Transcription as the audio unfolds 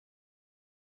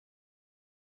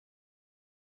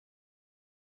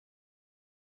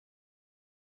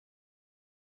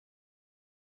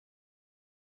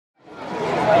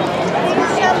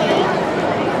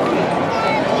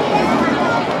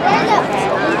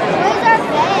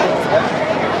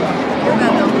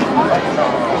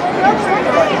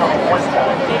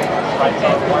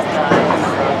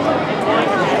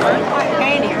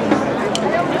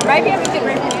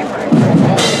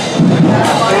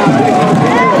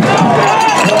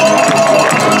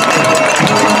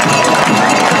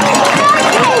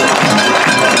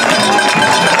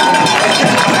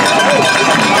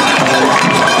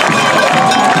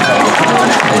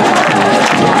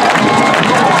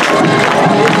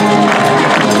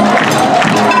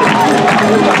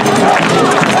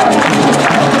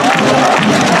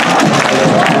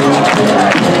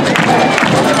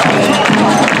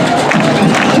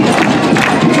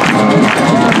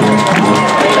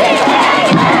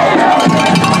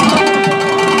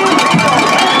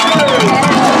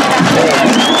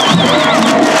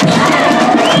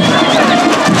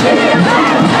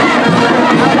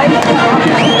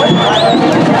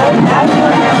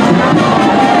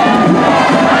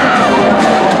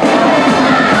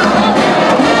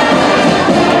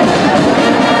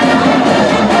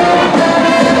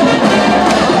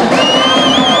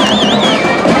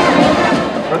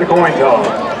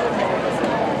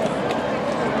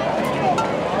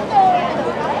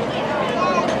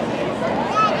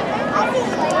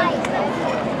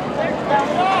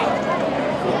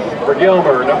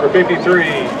Gilmer. Number 53,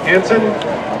 Henson.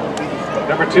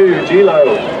 Number 2,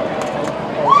 Gilo.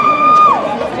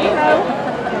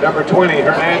 Number 20,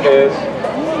 Hernandez.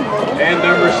 And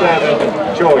number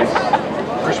 7, Choice.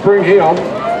 For Spring Hill,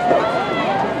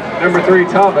 number 3,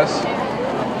 Thomas.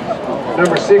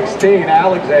 Number 16,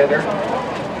 Alexander.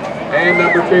 And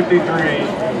number 53,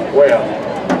 Webb.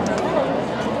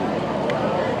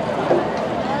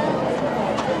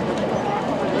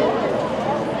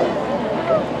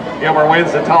 Gilmer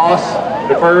wins the toss,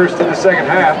 defers to the second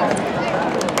half.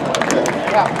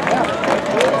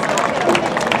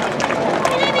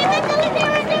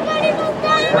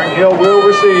 Spring Hill will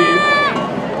receive,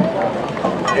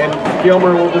 and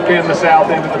Gilmer will defend the south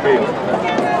end of the field.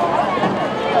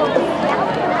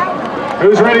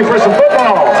 Who's ready for some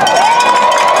football?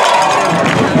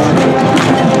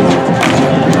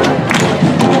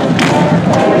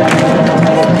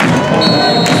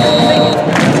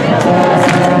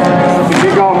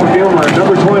 Kickoff for Gilmer,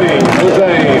 number 20,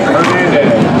 Jose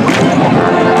Hernandez.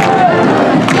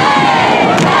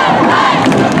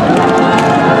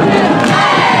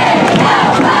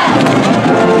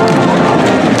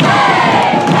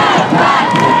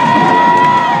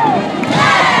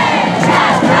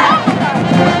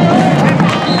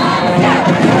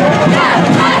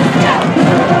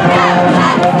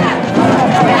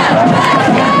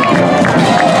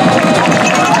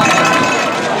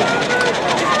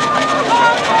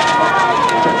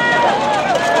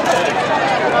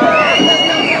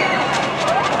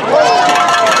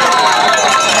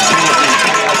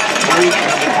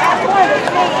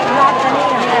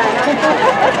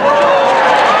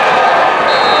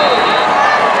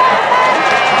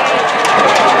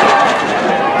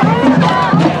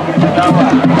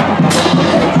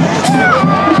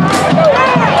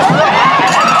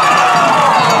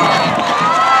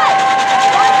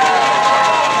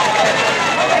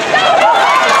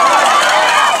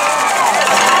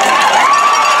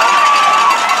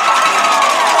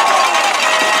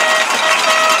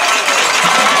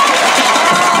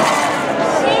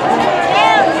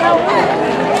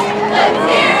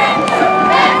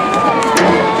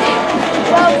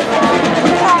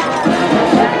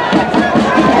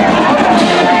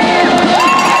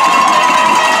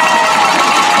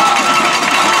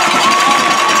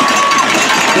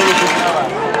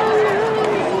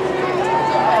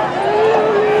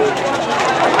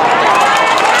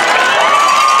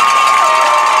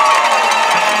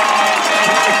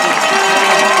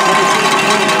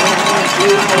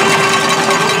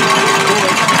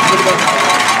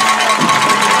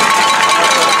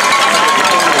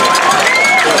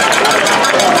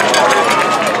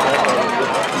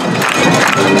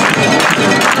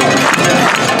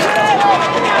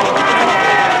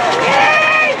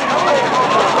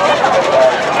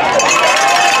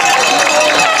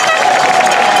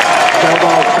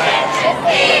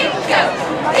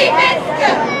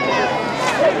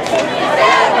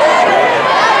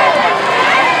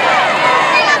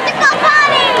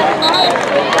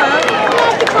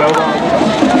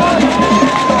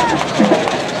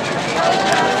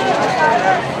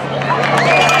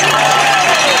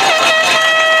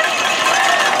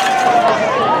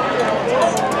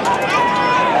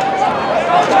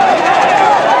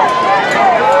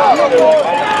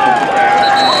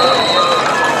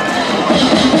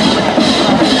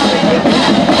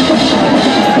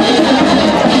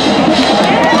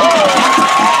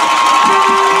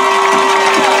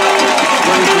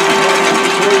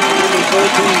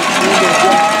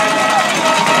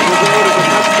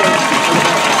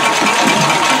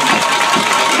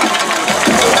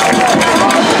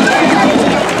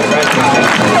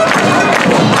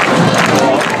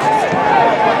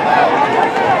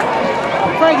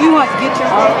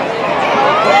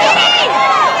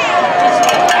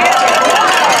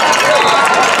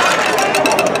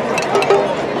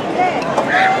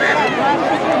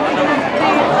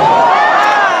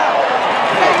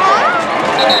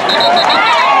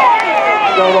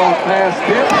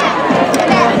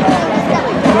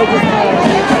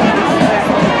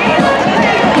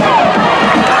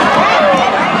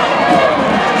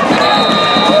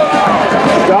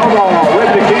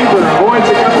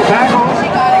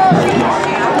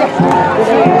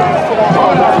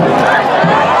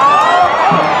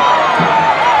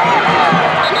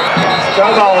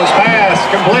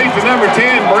 Complete to number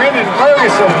 10, Brendan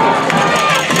Ferguson.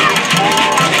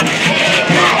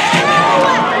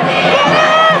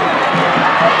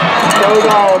 Throw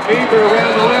ball deeper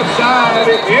around the left side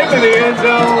into the end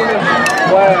zone.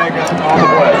 Flag on the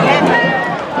play.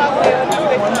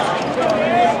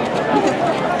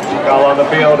 Call on the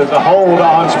field is a hold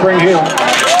on Spring Hill.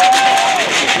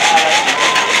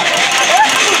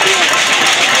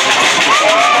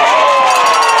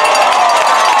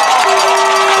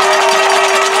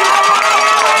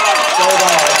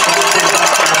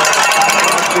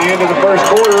 into the first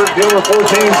quarter. Gilmer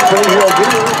 14, Spring Hill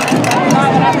 0.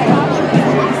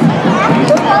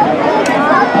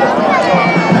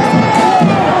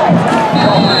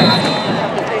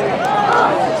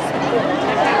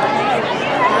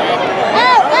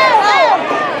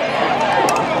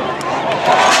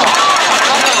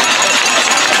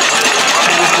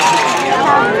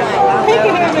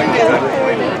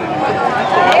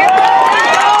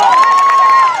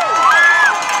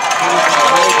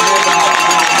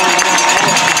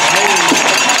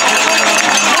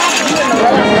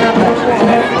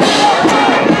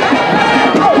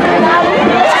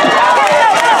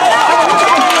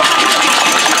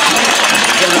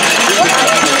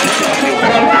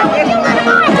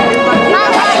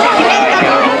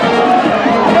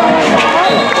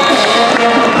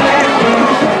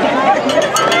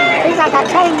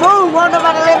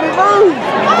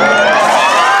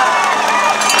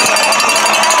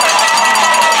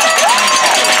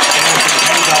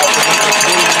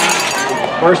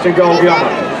 First and goal, Gilmer.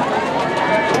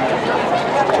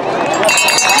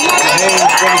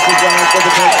 Haynes finishes on for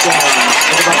the touchdown.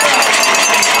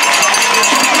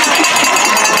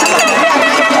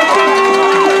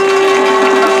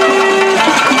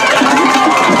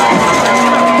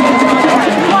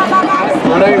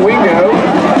 Renee Wingo.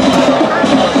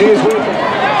 She is with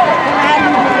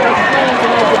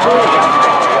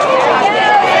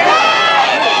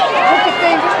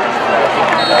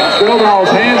Snowball's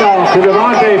handoff to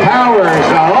Devontae Powers,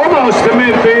 almost to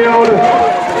midfield.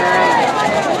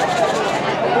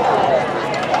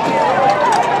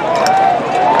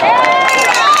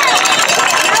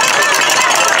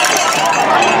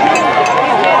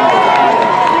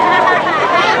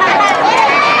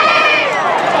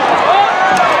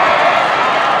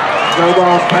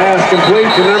 Snowball's pass complete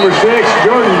to number 6,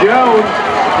 Jordan Jones,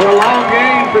 for a long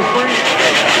gain for Spring.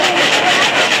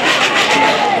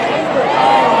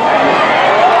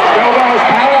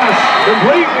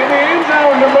 Complete in the end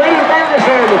zone to Brandon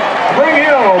Ferguson. Spring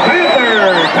Hill,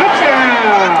 Panther,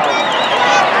 touchdown!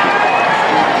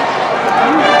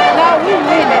 No, we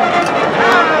win it.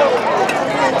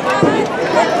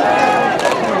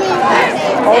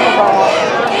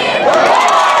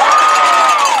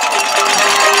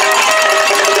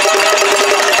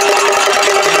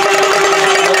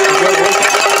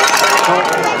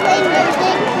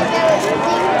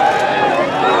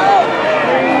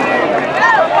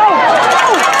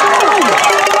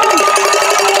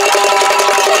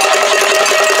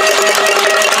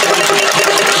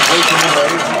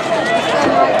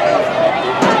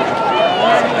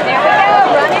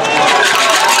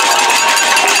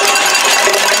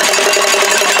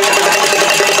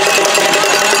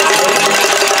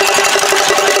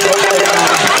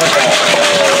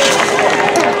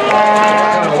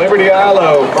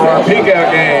 For our peek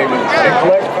out game.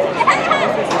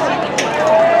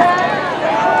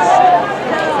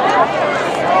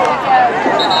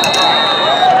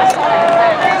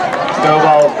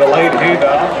 Snowball's delayed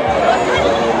handoff.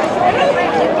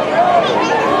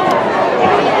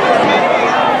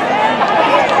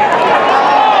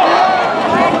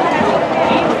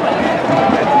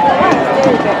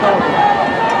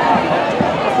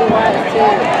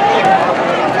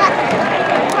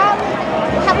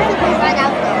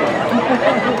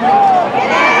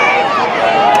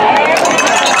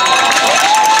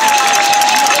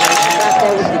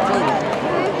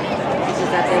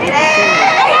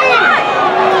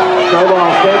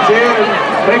 Snowball steps in,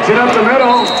 takes it up the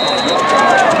middle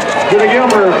to the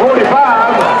Gilmer 45.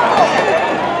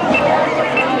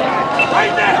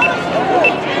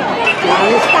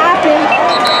 Stop him.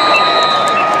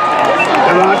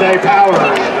 Devontae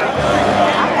Powers.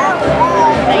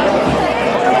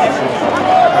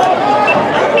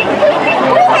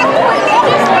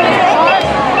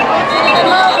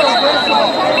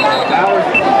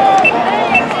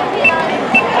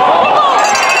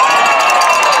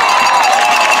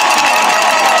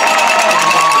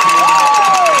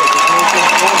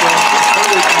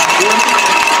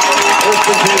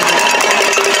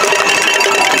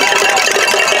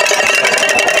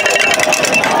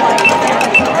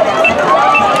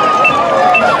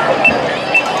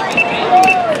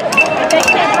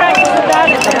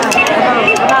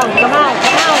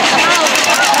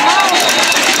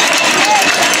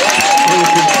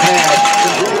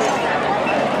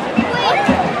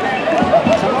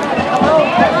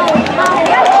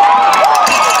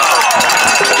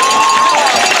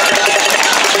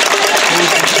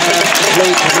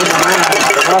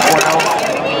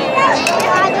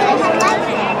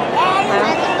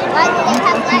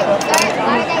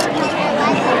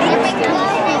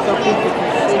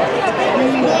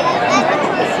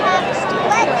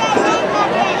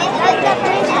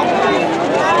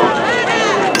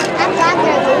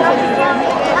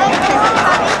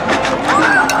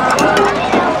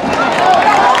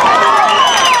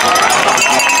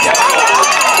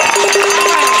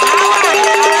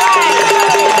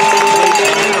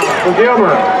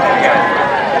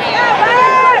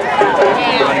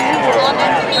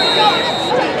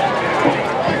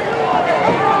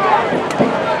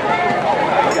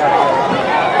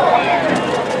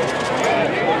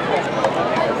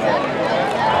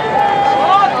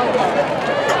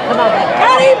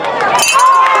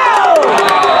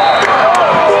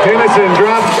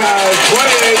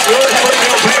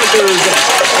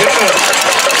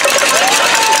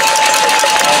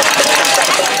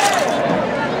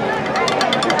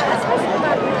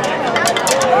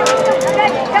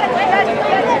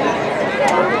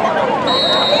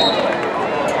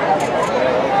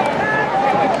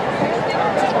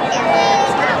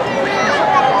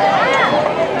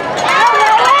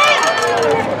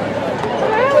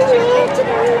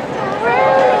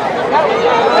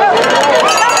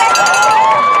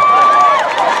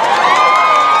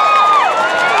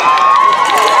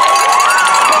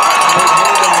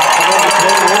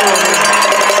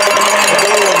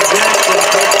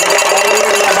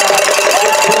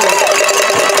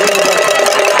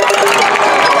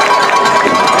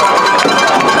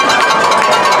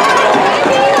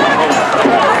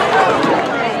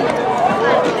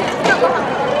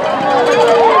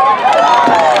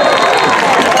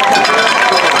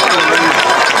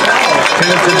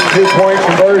 Two-point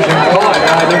conversion caught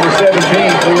by number 17,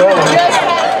 Llewellyn.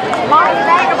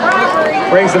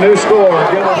 Brings the new score.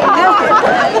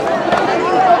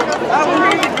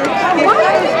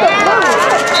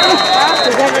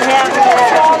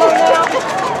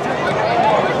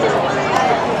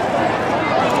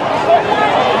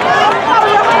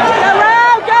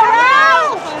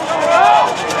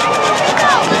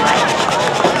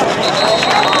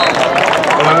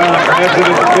 Grabs it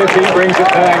at the 50, brings it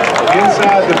back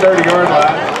inside the 30-yard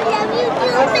line.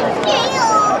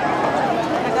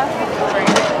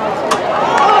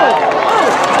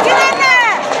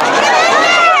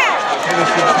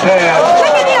 Henderson's pass.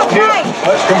 Hit,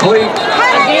 but complete.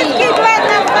 Keep letting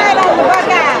them fight on the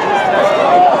Buckeyes.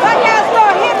 Buckeyes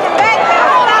start hitting the back now.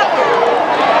 Stop it.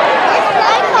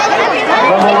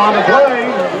 Fumble on the play.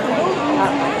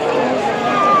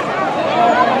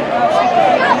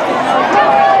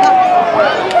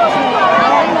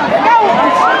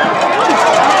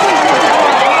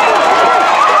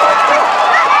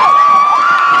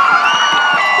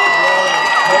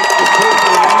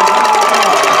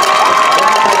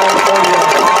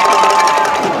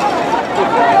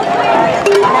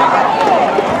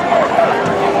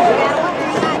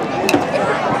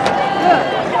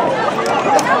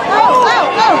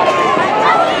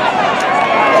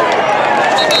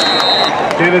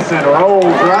 Henderson rolls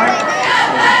right.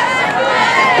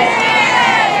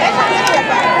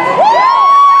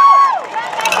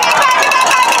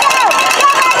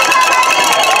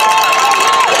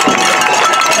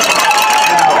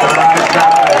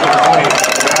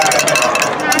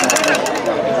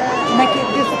 Make it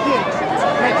disappear.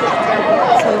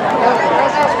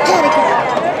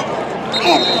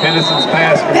 Henderson's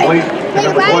pass complete to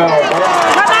number 12.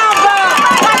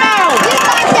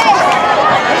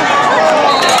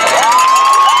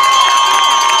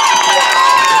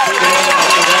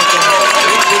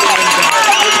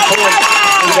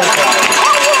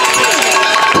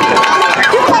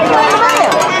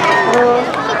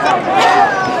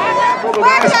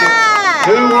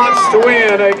 Who wants to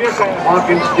win? I guess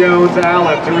Hawkins, Jones,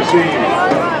 Allen to receive.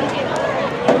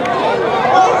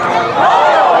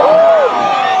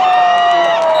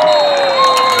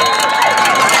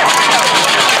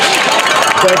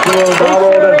 Sexual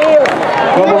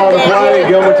bubble on the play.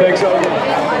 Gilmer takes over.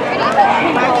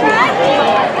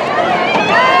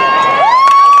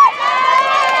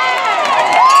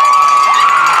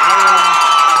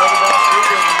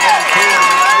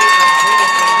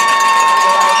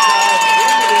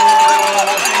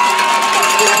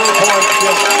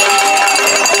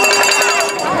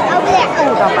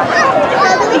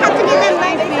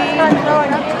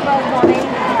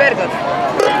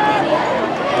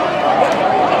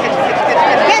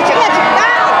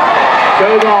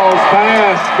 Goodall's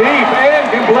pass deep and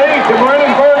complete to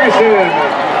Brennan Ferguson.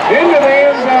 Into the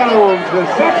end zone. The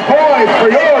 6 points for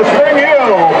your Spring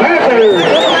Hill Panthers.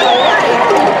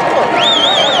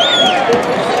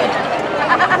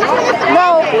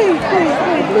 No, please, please,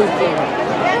 please. Please.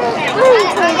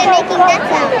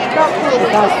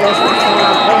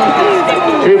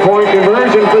 2-point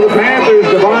conversion for the Panthers.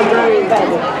 Devontae.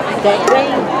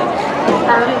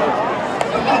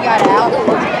 He got out.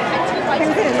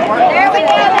 There we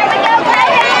go,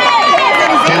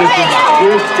 Henderson's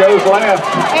juice goes left.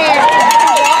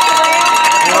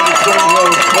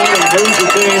 Moves the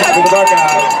teams for the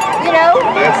Buckeyes. You know,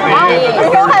 That's the end of the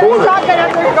third quarter.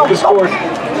 The score.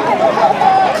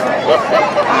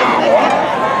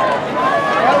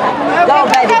 Go,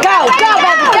 baby, go, go,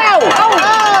 baby, go!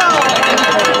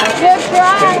 Good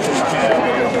try.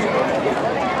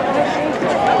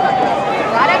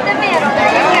 Right up the middle,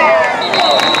 there you go.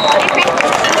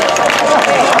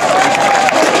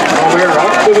 We're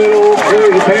up the middle, carry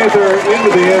the Panther into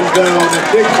the end zone at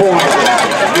 6 points.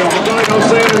 Don't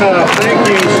say enough. Thank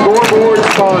you, score.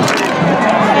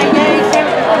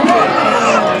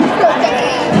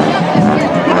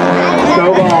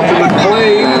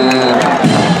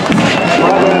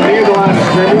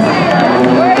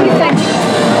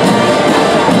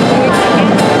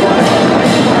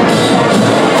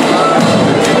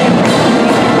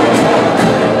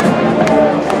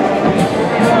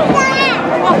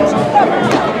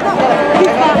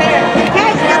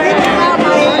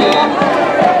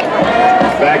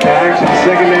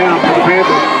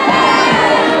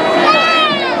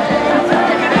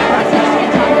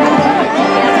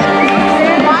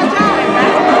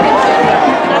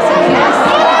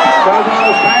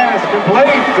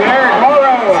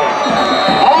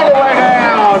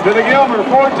 touchdown to the Gilmer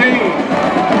 14.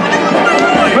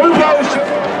 Move those.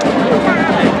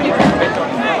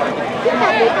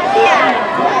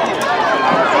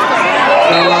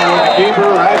 The keeper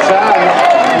right side.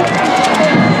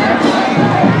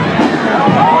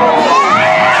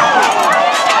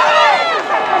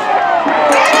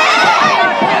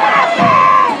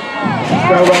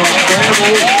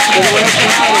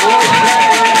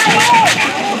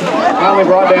 Finally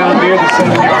brought down near the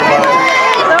 7-yard line.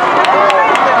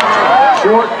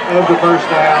 Short of the first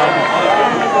down.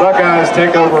 Buckeyes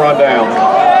take over on down.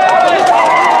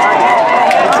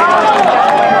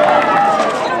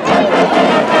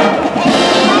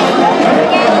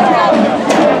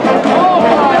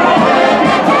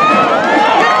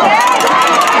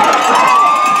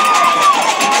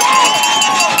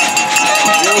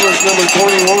 Gilmer's number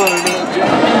 21.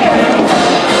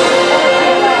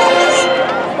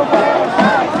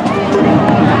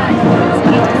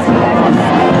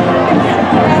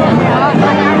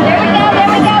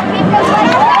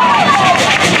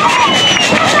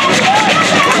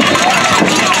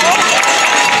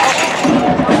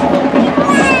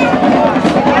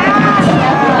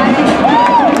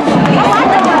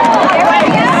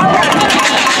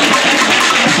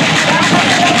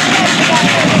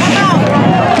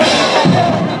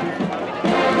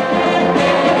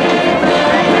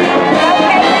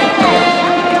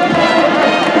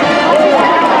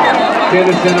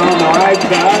 Kennison on the right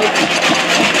side,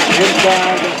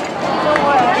 inside.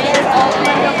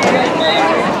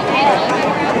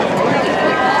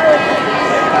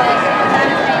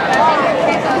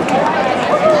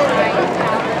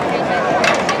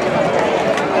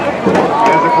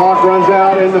 As the clock runs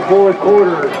out in the fourth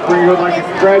quarter, we would like to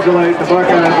congratulate the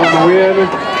Buckeyes on the win.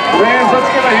 Fans, let's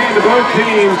give a hand to both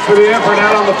teams for the effort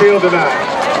out on the field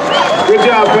tonight. Good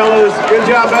job, fellas. Good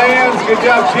job, bands. Good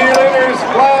job, cheerleaders,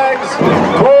 flags,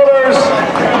 quarters.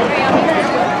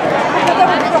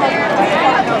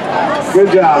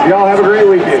 Good job. Y'all have a great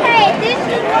weekend. Hey, this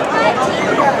is what I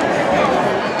teach.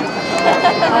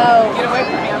 Oh. Get away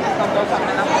from me. I'm just going to go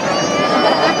something else.